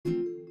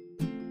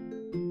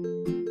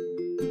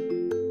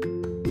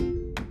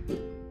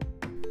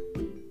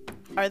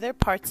Are there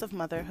parts of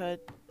motherhood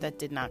that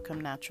did not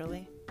come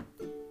naturally?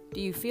 Do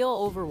you feel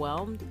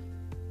overwhelmed?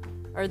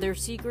 Are there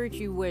secrets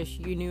you wish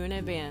you knew in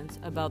advance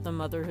about the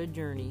motherhood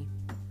journey?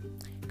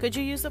 Could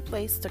you use a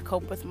place to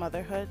cope with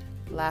motherhood,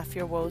 laugh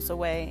your woes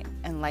away,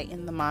 and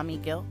lighten the mommy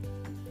guilt?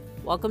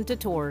 Welcome to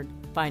Torn,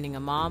 Finding a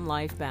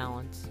Mom-Life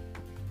Balance.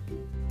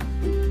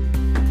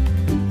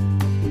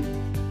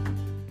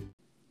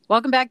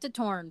 Welcome back to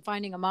Torn,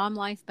 Finding a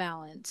Mom-Life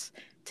Balance.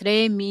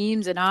 Today,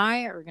 Memes and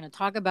I are going to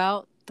talk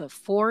about the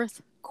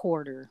fourth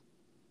quarter.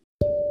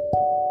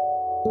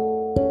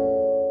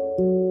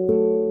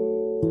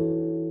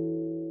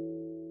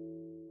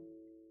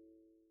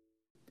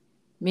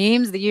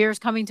 Memes, the year's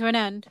coming to an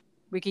end.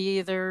 We could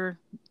either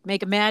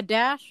make a mad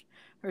dash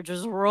or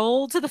just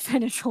roll to the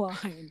finish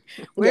line.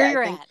 Where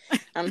you're at.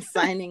 I'm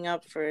signing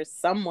up for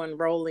someone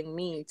rolling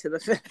me to the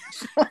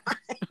finish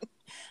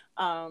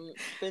line.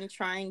 Been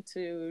trying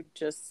to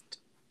just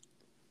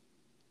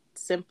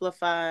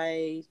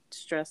simplify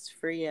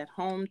stress-free at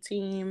home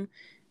team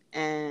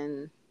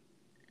and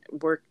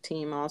work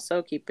team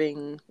also,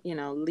 keeping,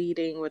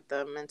 leading with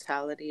the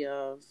mentality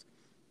of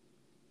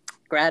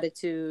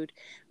gratitude.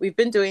 We've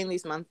been doing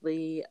these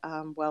monthly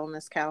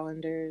wellness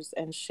calendars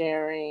and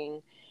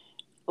sharing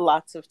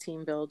lots of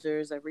team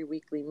builders every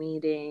weekly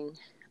meeting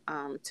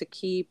to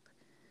keep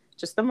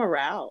just the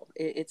morale.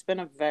 It's been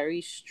a very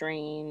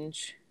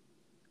strange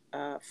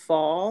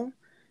fall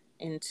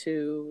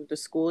into the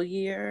school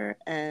year,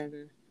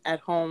 and at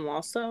home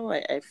also.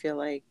 I feel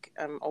like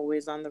I'm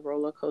always on the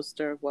roller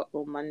coaster of what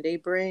will Monday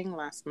bring.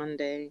 Last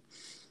Monday,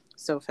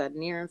 Soph had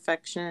an ear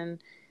infection,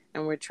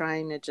 and we're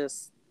trying to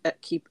just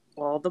keep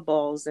all the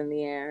balls in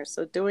the air.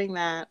 So doing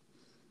that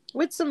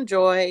with some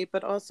joy,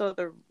 but also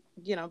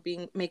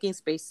making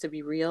space to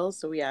be real.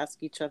 So we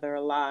ask each other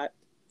a lot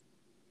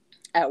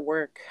at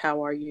work,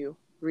 how are you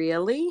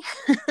really?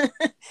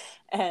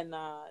 And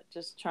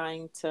just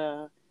trying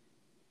to,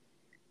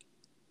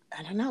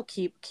 I don't know,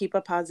 keep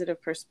a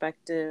positive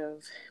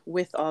perspective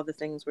with all the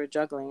things we're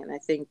juggling. And I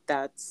think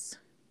that's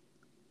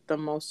the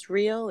most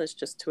real, is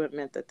just to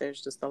admit that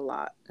there's just a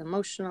lot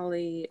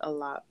emotionally, a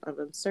lot of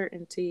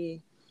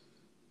uncertainty,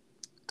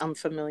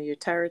 unfamiliar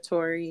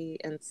territory.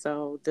 And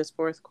so this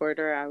fourth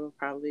quarter, I will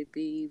probably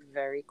be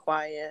very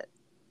quiet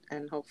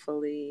and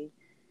hopefully,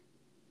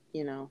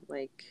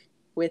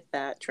 with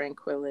that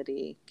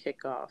tranquility,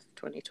 kick off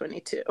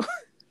 2022.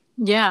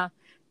 Yeah,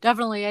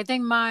 definitely. I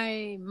think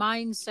my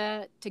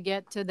mindset to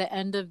get to the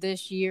end of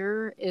this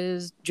year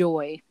is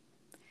joy.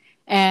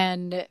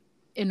 And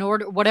in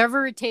order,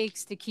 whatever it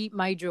takes to keep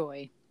my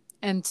joy.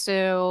 And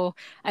so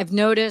I've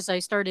noticed I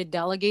started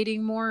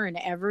delegating more in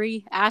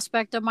every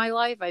aspect of my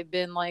life. I've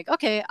been like,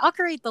 okay, I'll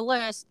create the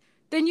list,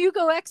 then you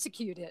go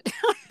execute it.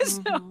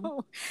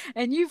 So,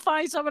 and you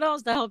find someone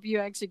else to help you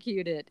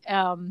execute it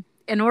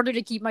in order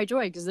to keep my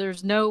joy, because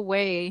there's no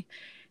way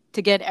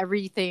to get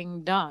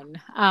everything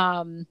done.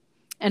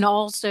 And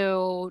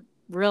also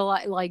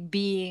realize, like,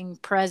 being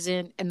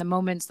present in the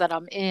moments that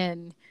I'm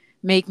in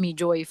make me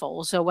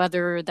joyful. So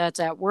whether that's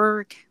at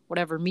work,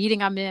 whatever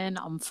meeting I'm in,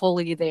 I'm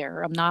fully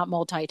there. I'm not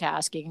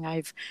multitasking.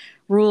 I've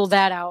ruled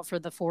that out for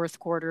the fourth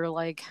quarter.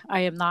 Like, I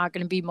am not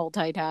going to be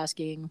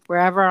multitasking.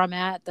 Wherever I'm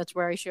at, that's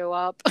where I show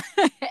up.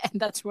 And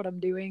that's what I'm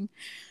doing.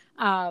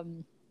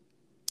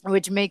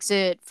 Which makes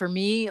it, for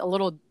me, a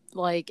little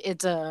like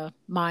it's a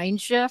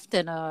mind shift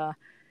and a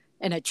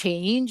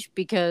change,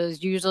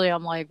 because usually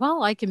I'm like,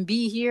 well, I can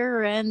be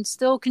here and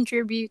still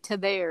contribute to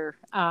there,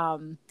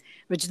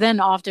 which then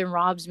often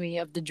robs me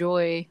of the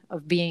joy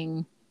of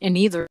being in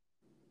either,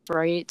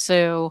 right?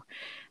 So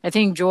I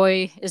think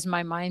joy is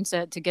my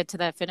mindset to get to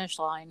that finish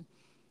line.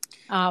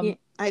 Yeah,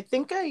 I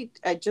think I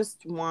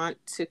just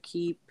want to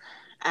keep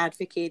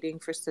advocating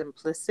for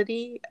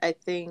simplicity. I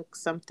think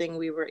something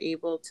we were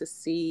able to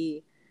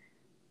see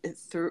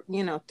through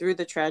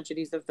the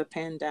tragedies of the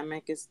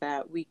pandemic is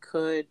that we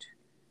could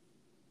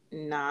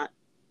not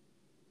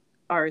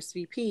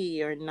RSVP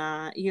or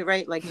not, you're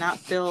right, like not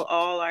fill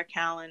all our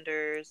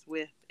calendars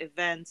with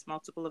events,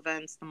 multiple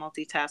events, the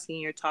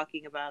multitasking you're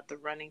talking about, the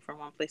running from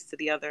one place to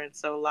the other. And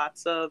so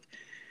lots of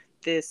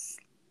this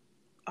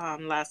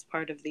last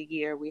part of the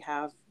year, we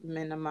have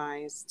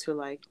minimized to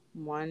like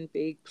one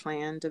big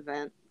planned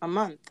event a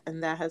month.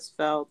 And that has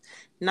felt,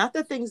 not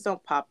that things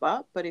don't pop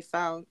up, but it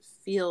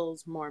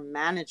feels more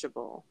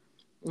manageable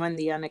when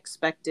the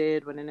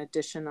unexpected, when an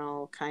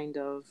additional kind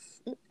of,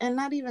 and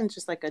not even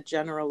just like a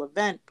general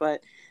event, but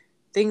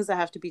things that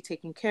have to be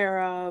taken care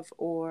of,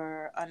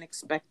 or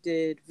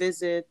unexpected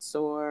visits,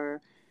 or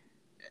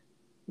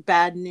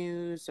bad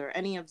news, or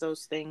any of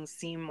those things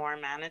seem more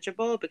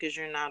manageable because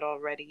you're not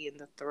already in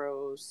the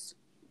throes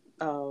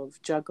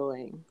of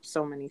juggling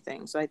so many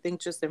things. So I think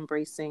just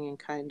embracing and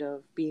kind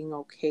of being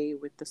okay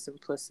with the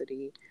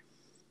simplicity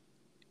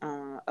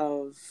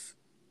of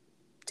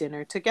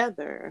dinner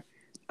together,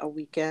 a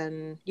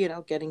weekend,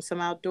 getting some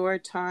outdoor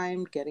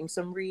time, getting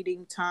some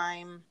reading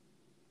time,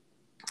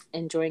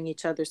 enjoying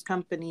each other's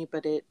company,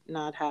 but it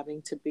not having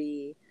to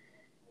be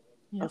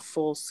a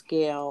full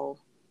scale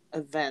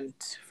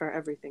event for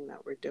everything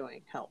that we're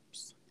doing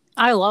helps.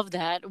 I love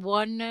that.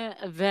 One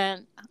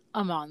event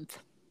a month.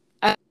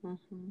 I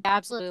Mm-hmm.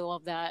 absolutely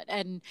love that.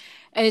 And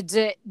it's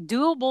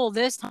doable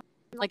this time.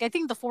 Like, I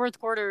think the fourth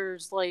quarter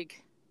is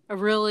like a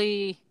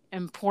really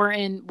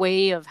important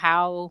way of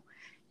how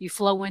you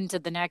flow into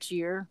the next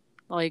year.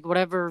 Like,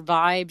 whatever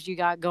vibes you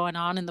got going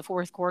on in the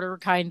fourth quarter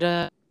kind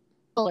of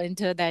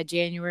into that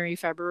January,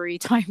 February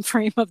time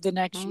frame of the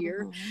next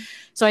year. Mm-hmm.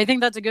 So I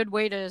think that's a good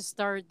way to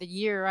start the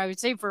year. I would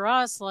say for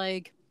us,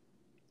 like,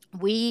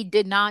 we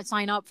did not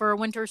sign up for a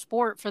winter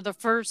sport for the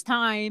first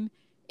time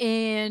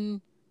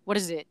in, what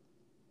is it,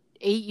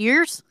 8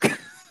 years?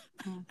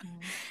 Mm-hmm.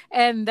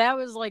 And that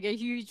was like a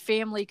huge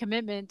family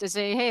commitment to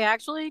say, hey,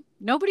 actually,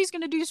 nobody's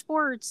going to do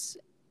sports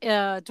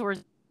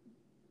towards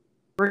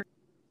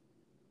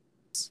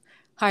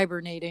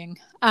hibernating,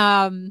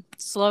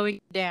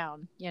 slowing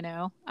down,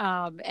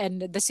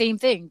 and the same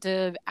thing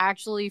to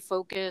actually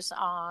focus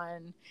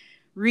on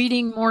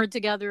reading more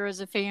together as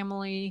a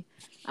family.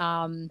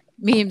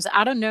 Memes.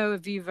 I don't know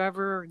if you've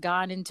ever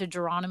gone into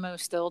Geronimo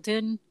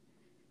Stilton,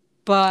 I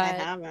but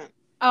haven't.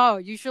 oh,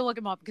 you should look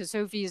him up because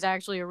Sophie is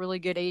actually a really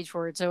good age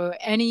for it. So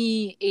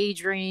any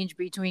age range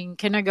between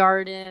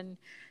kindergarten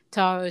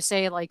to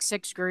say like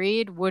sixth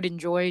grade would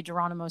enjoy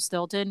Geronimo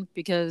Stilton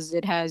because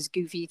it has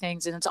goofy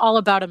things and it's all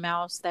about a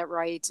mouse that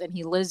writes and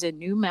he lives in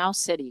New Mouse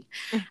City.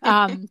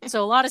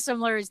 So a lot of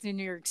similarities to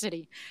New York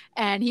City,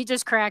 and he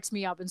just cracks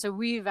me up. And so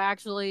we've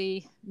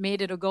actually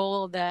made it a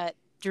goal that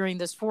during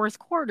this fourth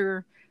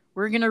quarter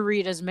we're going to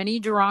read as many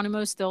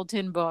Geronimo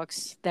Stilton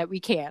books that we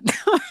can.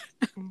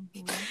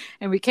 Mm-hmm.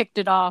 And we kicked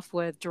it off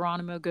with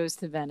Geronimo Goes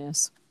to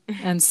Venice.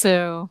 And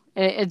so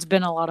it's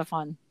been a lot of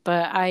fun,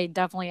 but I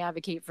definitely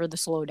advocate for the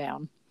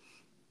slowdown.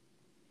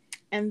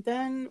 And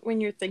then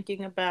when you're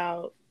thinking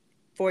about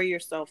for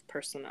yourself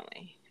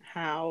personally,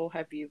 how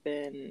have you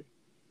been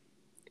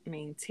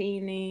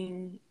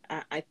maintaining?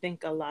 I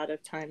think a lot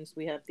of times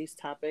we have these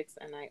topics,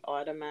 and I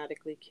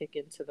automatically kick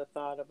into the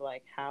thought of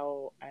like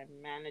how I'm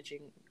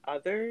managing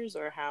others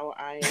or how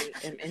I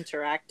am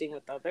interacting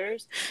with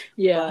others.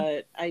 Yeah.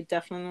 But I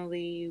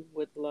definitely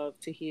would love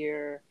to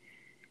hear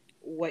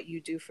what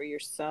you do for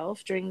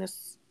yourself during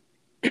this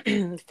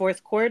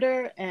fourth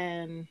quarter,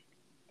 and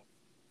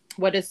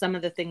what is some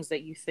of the things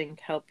that you think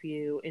help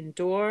you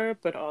endure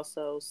but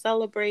also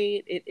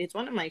celebrate. It's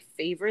one of my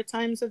favorite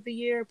times of the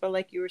year, but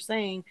like you were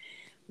saying,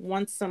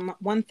 one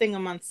thing a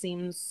month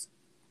seems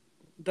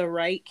the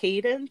right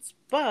cadence,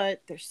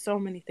 but there's so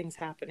many things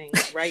happening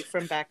right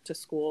from back to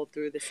school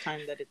through this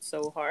time that it's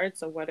so hard.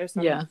 So what are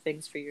some of Yeah. the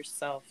things for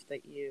yourself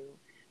that you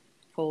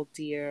hold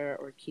dear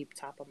or keep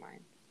top of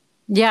mind?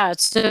 Yeah.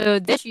 So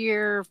this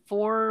year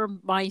for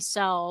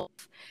myself,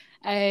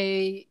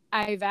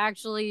 I've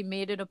actually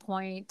made it a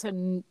point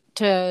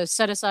to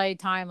set aside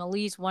time at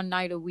least one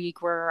night a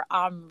week where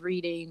I'm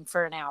reading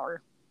for an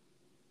hour.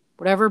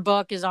 Whatever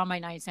book is on my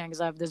nightstand,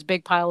 because I have this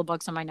big pile of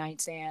books on my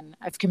nightstand.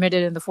 I've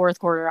committed in the fourth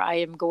quarter. I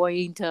am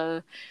going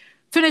to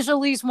finish at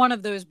least one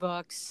of those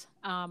books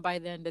by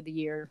the end of the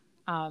year,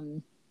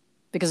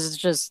 because it's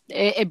just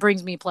it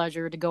brings me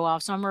pleasure to go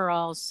off somewhere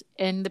else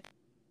and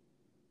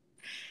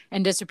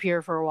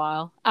disappear for a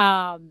while.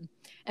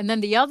 And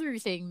then the other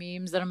thing,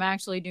 memes, that I'm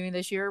actually doing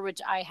this year,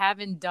 which I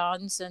haven't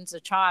done since a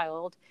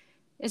child,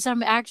 is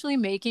I'm actually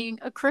making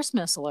a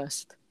Christmas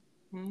list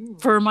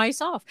Mm. for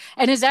myself.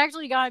 And it's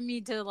actually gotten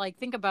me to like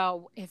think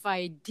about if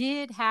I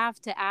did have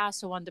to ask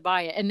someone to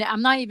buy it. And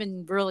I'm not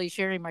even really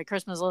sharing my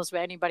Christmas list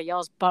with anybody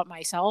else but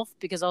myself,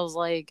 because I was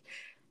like,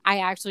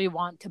 I actually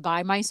want to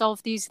buy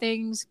myself these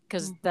things,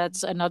 because Mm-hmm.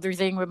 that's another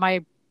thing with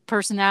my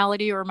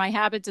personality or my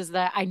habits, is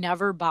that I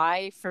never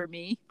buy for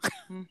me.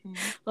 Mm-hmm.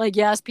 Like,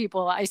 yes,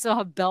 people, I still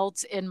have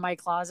belts in my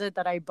closet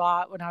that I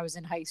bought when I was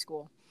in high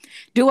school.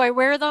 Do I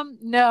wear them?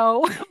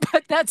 No,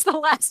 but that's the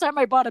last time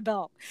I bought a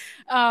belt.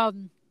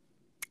 Um,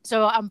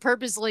 so I'm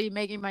purposely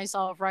making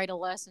myself write a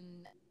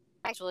lesson.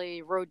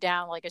 Actually wrote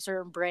down like a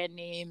certain brand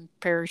name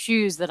pair of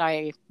shoes that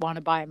I want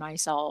to buy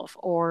myself,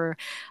 or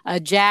a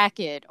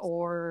jacket,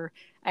 or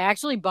I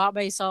actually bought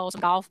myself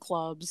some golf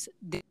clubs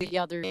the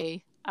other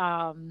day,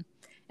 and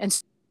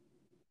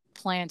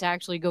plan to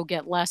actually go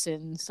get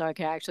lessons so I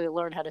can actually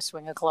learn how to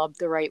swing a club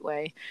the right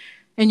way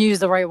and use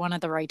the right one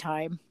at the right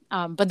time.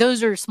 But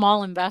those are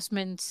small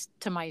investments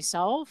to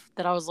myself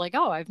that I was like,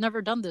 oh, I've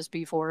never done this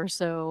before.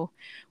 So,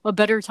 what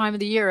better time of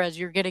the year as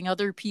you're getting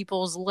other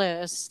people's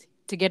lists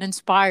to get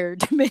inspired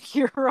to make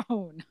your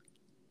own?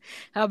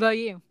 How about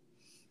you?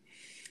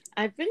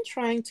 I've been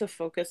trying to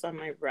focus on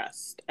my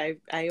rest.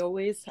 I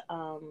always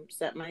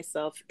set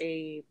myself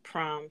a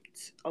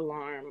prompt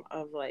alarm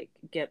of like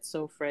get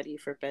so ready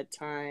for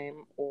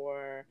bedtime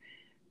or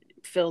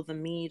fill the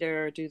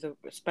meter, do the,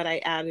 but I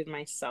added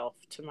myself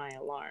to my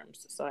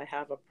alarms. So I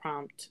have a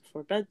prompt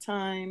for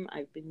bedtime.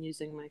 I've been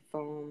using my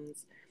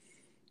phone's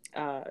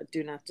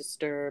do not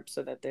disturb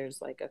so that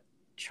there's like a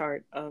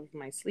chart of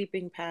my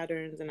sleeping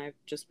patterns, and I've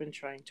just been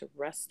trying to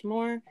rest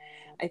more.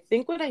 I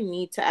think what I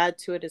need to add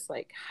to it is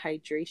like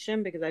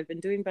hydration, because I've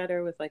been doing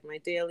better with like my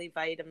daily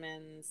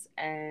vitamins,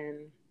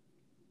 and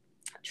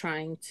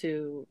trying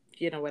to,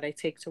 what I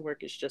take to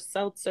work is just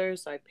seltzer,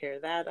 so I pair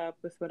that up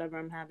with whatever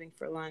I'm having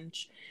for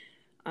lunch.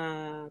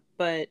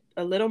 But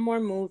a little more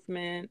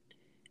movement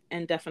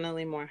and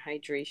definitely more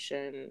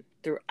hydration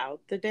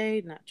throughout the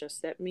day, not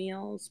just at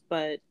meals,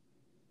 but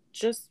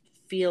just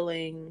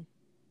feeling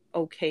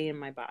okay in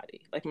my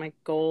body. Like, my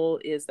goal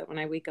is that when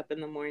I wake up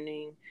in the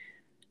morning,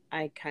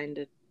 I kind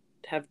of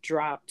have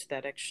dropped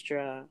that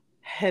extra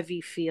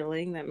heavy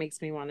feeling that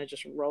makes me want to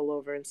just roll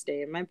over and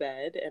stay in my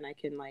bed, and I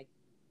can, like,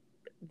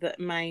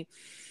 my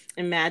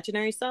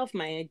imaginary self,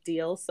 my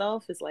ideal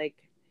self is like,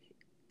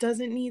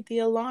 doesn't need the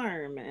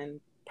alarm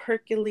and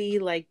perkily,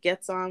 like,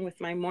 gets on with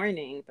my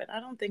morning. But I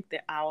don't think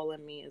the owl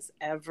in me is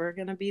ever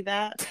gonna be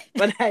that.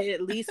 But I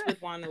at least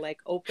would want to, like,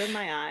 open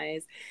my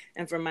eyes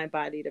and for my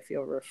body to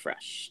feel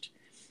refreshed.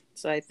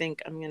 So I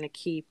think I'm gonna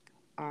keep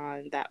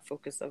on that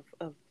focus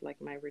of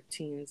like my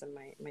routines and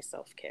my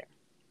self-care.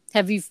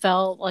 Have you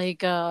felt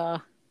like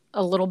a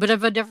little bit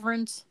of a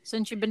difference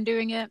since you've been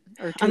doing it,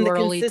 or On too the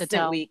early to consistent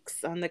tell?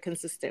 weeks,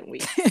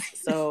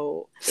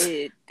 so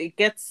it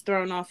gets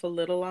thrown off a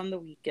little on the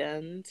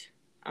weekend,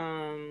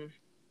 um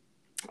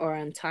or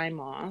on time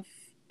off.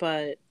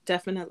 But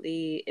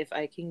definitely, if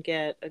I can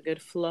get a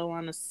good flow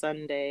on a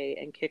Sunday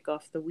and kick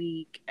off the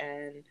week,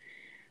 and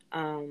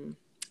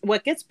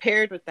what gets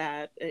paired with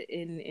that,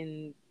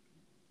 in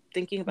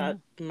thinking about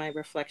my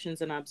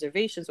reflections and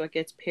observations, what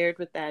gets paired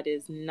with that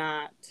is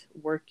not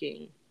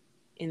working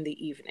in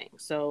the evening.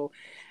 So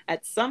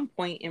at some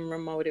point in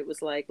remote, it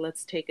was like,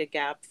 let's take a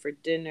gap for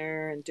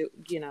dinner and do,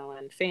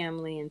 and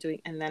family and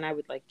doing, and then I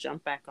would, like,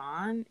 jump back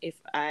on. If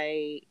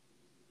I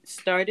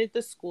started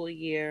the school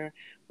year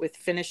with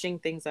finishing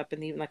things up in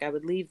the evening, like, I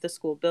would leave the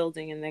school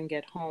building and then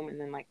get home and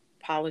then, like,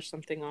 polish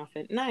something off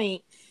at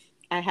night,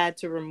 I had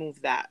to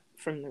remove that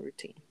from the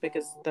routine,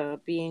 because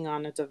the being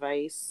on a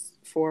device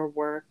for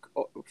work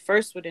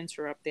first would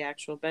interrupt the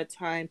actual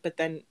bedtime, but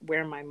then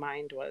where my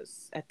mind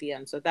was at the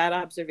end. So that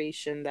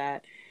observation,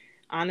 that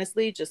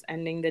honestly, just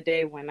ending the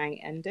day when I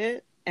end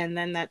it, and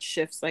then that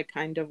shifts, like,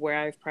 kind of where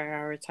I've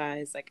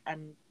prioritized, like,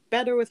 I'm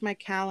better with my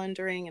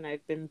calendaring, and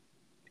I've been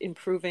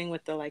improving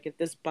with the, like, if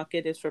this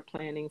bucket is for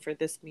planning for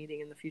this meeting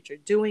in the future,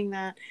 doing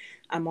that.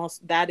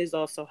 That is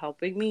also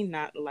helping me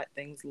not let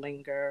things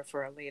linger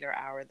for a later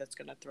hour that's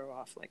going to throw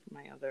off, like,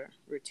 my other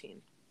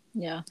routine.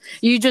 Yeah,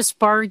 you just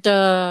sparked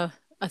a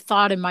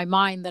thought in my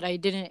mind that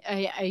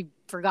I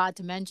forgot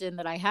to mention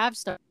that I have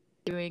started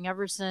doing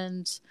ever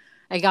since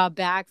I got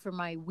back from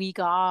my week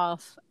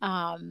off.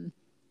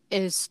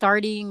 Is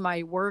starting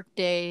my work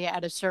day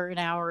at a certain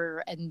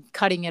hour and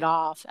cutting it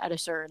off at a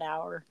certain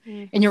hour.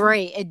 Mm-hmm. And you're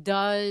right, it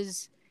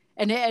does.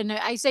 And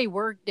I say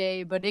work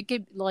day, but it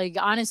could, like,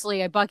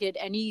 honestly, I bucket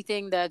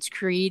anything that's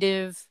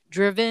creative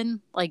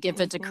driven. Like, if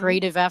it's a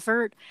creative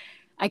effort,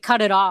 I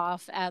cut it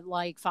off at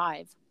like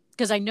 5,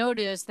 because I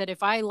noticed that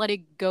if I let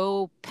it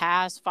go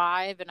past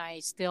 5 and I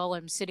still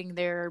am sitting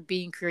there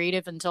being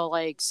creative until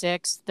like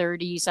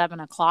 6:30, 7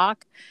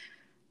 o'clock,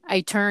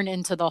 I turn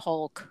into the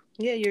Hulk.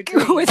 Yeah, you're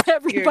drained. With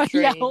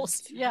everybody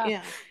else.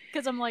 Yeah.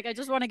 Because I'm like, I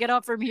just want to get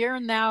up from here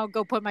and now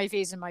go put my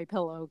face in my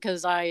pillow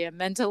because I am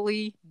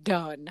mentally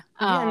done.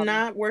 Yeah,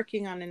 not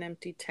working on an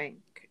empty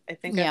tank. I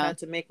think I've had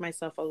to make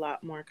myself a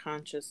lot more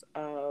conscious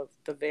of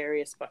the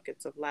various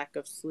buckets of lack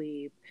of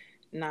sleep,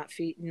 not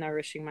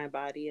nourishing my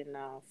body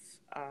enough,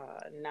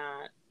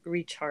 not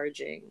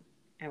recharging,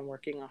 and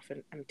working off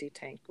an empty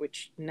tank,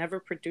 which never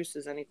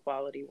produces any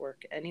quality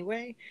work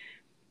anyway.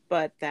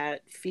 But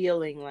that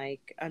feeling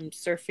like I'm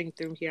surfing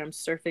through here, I'm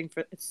searching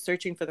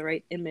for the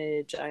right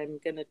image, I'm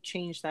gonna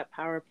change that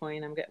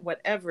PowerPoint,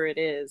 whatever it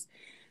is,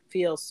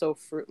 feels so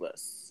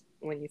fruitless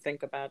when you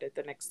think about it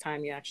the next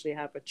time you actually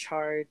have a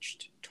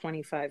charged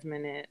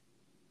 25-minute,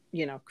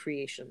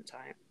 creation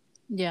time.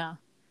 Yeah.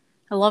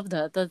 I love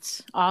that.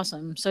 That's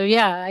awesome. So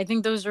yeah, I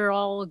think those are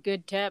all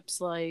good tips,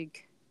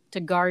 like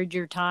to guard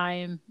your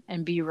time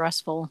and be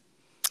restful.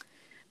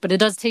 But it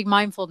does take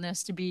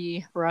mindfulness to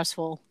be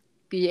restful.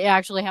 You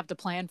actually have to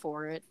plan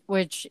for it,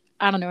 which,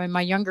 I don't know, in my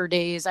younger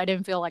days, I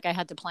didn't feel like I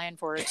had to plan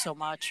for it so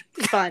much.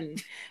 Fun.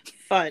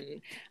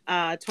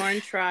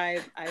 Torn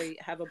Tribe, I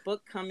have a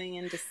book coming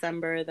in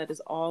December that is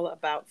all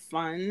about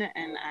fun,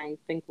 and I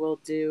think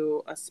we'll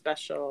do a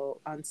special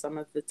on some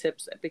of the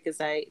tips, because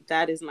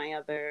that is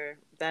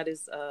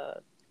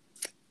a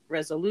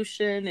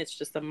resolution. It's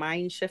just a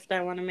mind shift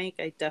I want to make.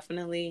 I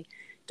definitely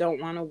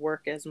don't want to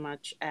work as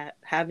much at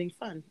having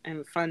fun,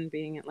 and fun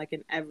being like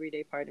an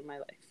everyday part of my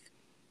life.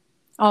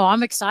 Oh,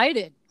 I'm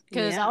excited,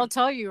 because I'll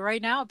tell you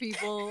right now,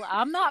 people,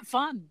 I'm not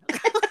fun.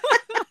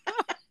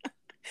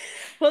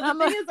 Well,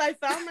 the thing is, I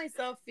found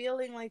myself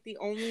feeling like the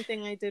only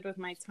thing I did with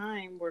my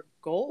time were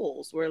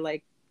goals, were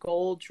like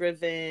goal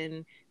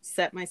driven,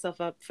 set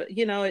myself up for,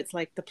 it's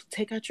like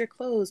take out your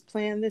clothes,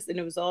 plan this. And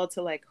it was all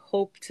to, like,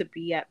 hope to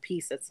be at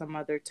peace at some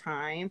other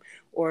time,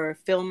 or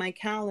fill my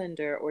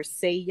calendar, or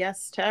say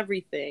yes to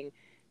everything.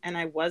 And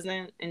I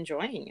wasn't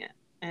enjoying it.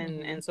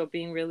 And so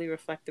being really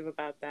reflective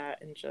about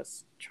that and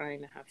just trying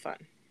to have fun.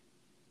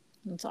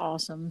 That's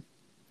awesome.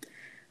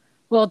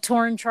 Well,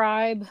 Torn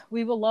Tribe,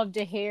 we would love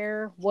to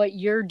hear what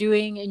you're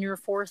doing in your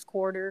fourth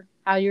quarter,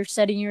 how you're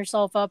setting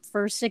yourself up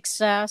for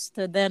success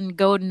to then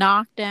go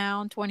knock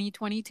down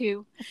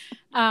 2022.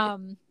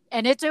 And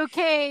it's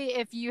okay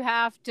if you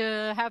have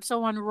to have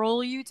someone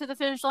roll you to the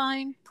finish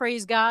line.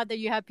 Praise God that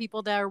you have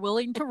people that are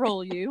willing to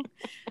roll you.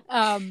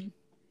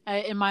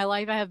 In my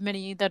life, I have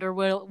many that are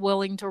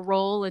willing to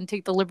roll and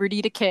take the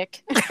liberty to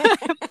kick.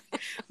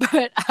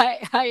 But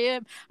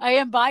I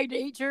am by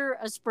nature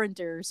a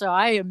sprinter, so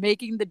I am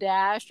making the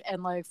dash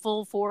and like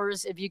full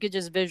force. If you could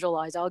just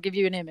visualize, I'll give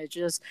you an image: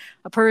 just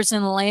a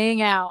person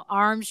laying out,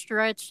 arms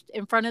stretched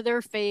in front of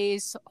their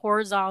face,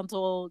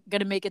 horizontal,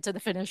 gonna make it to the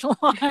finish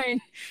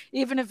line,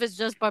 even if it's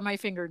just by my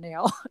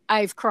fingernail.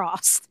 I've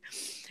crossed.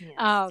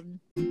 Yes.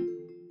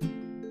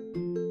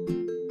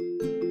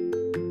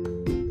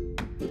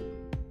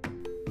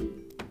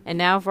 And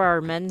now for our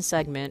men's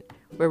segment,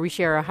 where we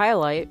share a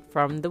highlight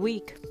from the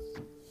week.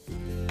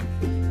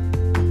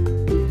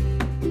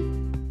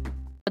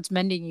 What's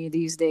mending you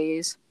these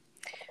days?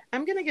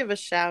 I'm going to give a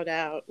shout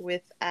out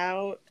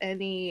without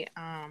any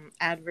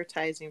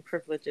advertising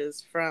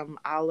privileges from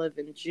Olive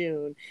and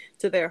June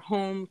to their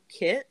home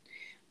kit.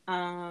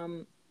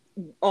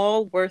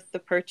 All worth the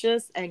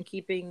purchase and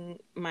keeping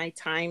my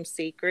time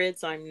sacred,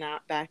 so I'm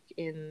not back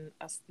in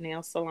a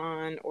nail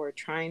salon or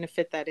trying to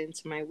fit that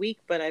into my week,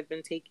 but I've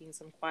been taking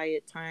some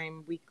quiet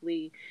time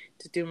weekly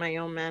to do my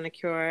own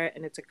manicure,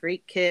 and it's a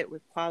great kit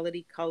with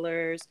quality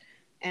colors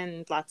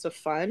and lots of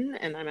fun.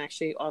 And I'm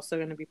actually also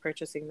going to be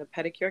purchasing the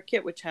pedicure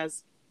kit, which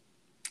has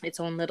its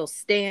own little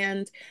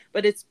stand,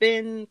 but it's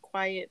been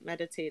quiet,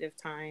 meditative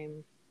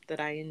time that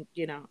I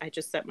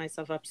just set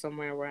myself up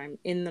somewhere where I'm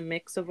in the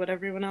mix of what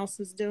everyone else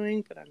is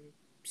doing, but I'm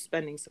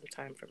spending some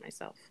time for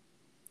myself.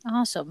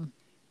 Awesome.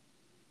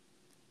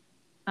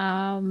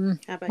 How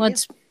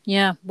about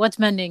you? What's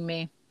mending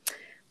me?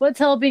 What's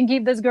helping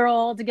keep this girl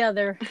all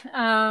together?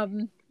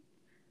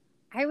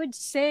 I would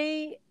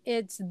say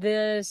it's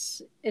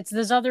this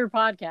other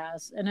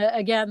podcast. And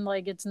again,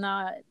 like, it's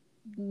not,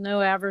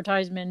 no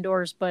advertisement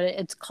endorsed, but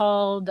it's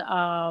called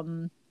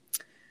the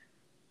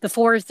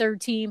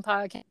 413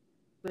 podcast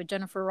with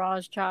Jennifer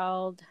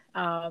Rothschild.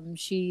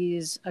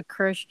 She's a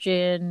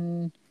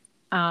Christian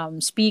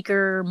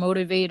speaker,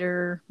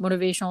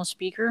 motivational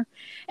speaker.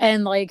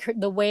 And like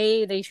the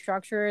way they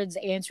structure it is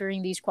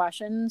answering these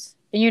questions.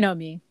 And you know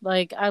me,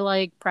 like I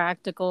like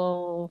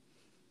practical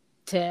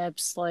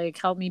tips,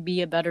 like help me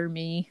be a better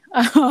me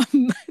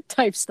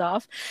type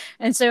stuff.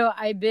 And so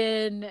I've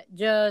been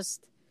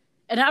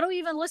and I don't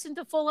even listen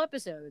to full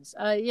episodes.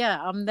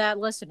 I'm that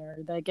listener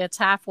that gets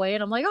halfway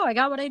and I'm like, oh, I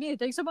got what I need.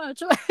 Thanks so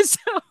much.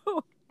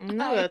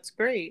 That's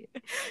great.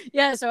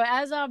 Yeah. So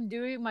as I'm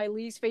doing my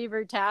least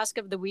favorite task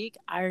of the week,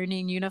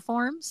 ironing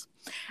uniforms,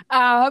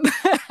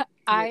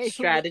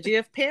 strategy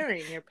of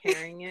pairing. You're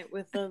pairing it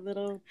with a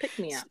little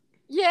pick-me-up.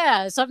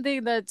 Yeah,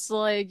 something that's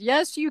like,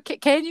 yes, you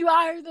can you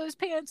iron those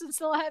pants and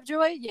still have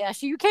joy?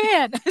 Yes, you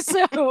can.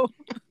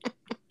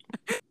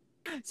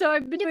 So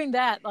I've been doing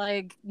that,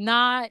 like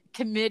not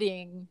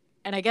committing.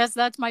 And I guess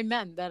that's my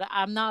men, that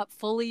I'm not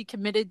fully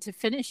committed to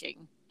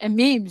finishing. And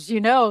memes,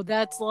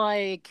 that's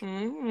like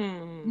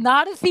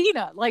not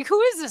Athena. Like, who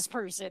is this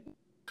person?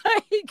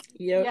 Like,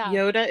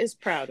 Yoda is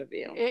proud of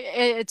you.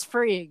 It's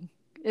freeing.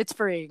 It's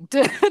freeing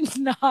to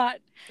not.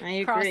 I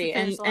agree.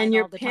 And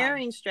your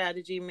pairing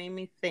strategy made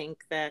me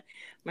think that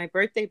my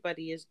birthday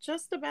buddy is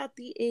just about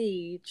the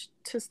age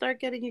to start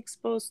getting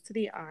exposed to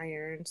the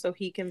iron so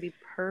he can be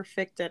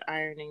perfect at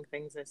ironing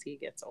things as he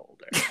gets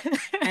older.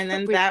 And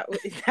then that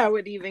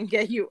would even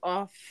get you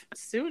off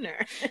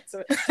sooner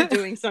to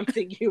doing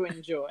something you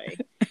enjoy.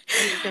 I'm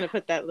just going to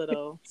put that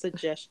little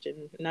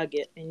suggestion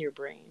nugget in your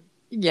brain.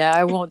 Yeah,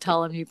 I won't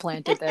tell him you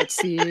planted that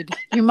seed.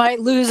 You might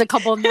lose a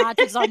couple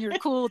notches on your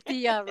cool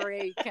Thea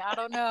rake. I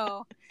don't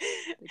know.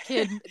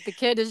 The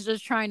kid is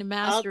just trying to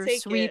master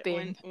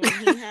sweeping. When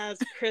he has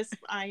crisp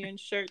iron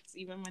shirts,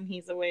 even when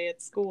he's away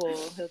at school,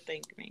 he'll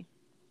thank me.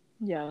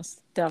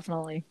 Yes,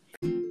 definitely.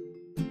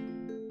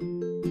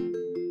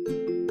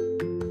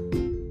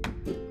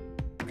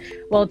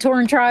 Well,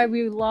 Torn Tribe,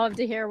 we would love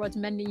to hear what's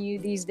mending you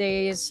these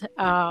days.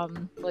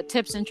 What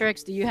tips and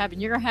tricks do you have in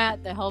your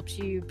hat that helps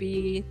you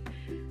be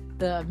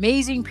the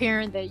amazing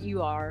parent that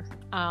you are?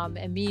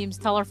 And memes,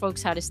 tell our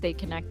folks how to stay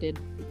connected.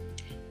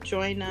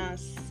 Join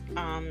us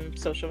on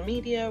social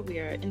media. We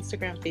are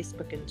Instagram,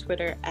 Facebook, and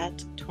Twitter at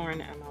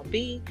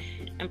TornMLB.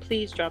 And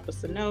please drop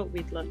us a note.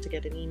 We'd love to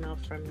get an email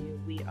from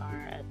you. We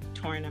are at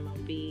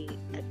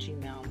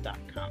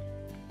tornmlb@gmail.com.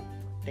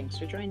 Thanks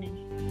for joining.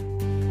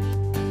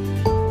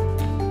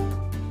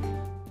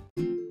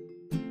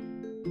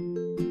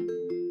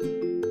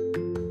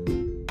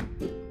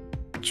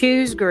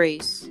 Choose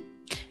grace.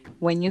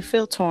 When you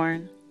feel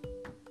torn,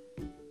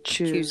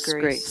 choose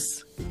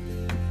grace.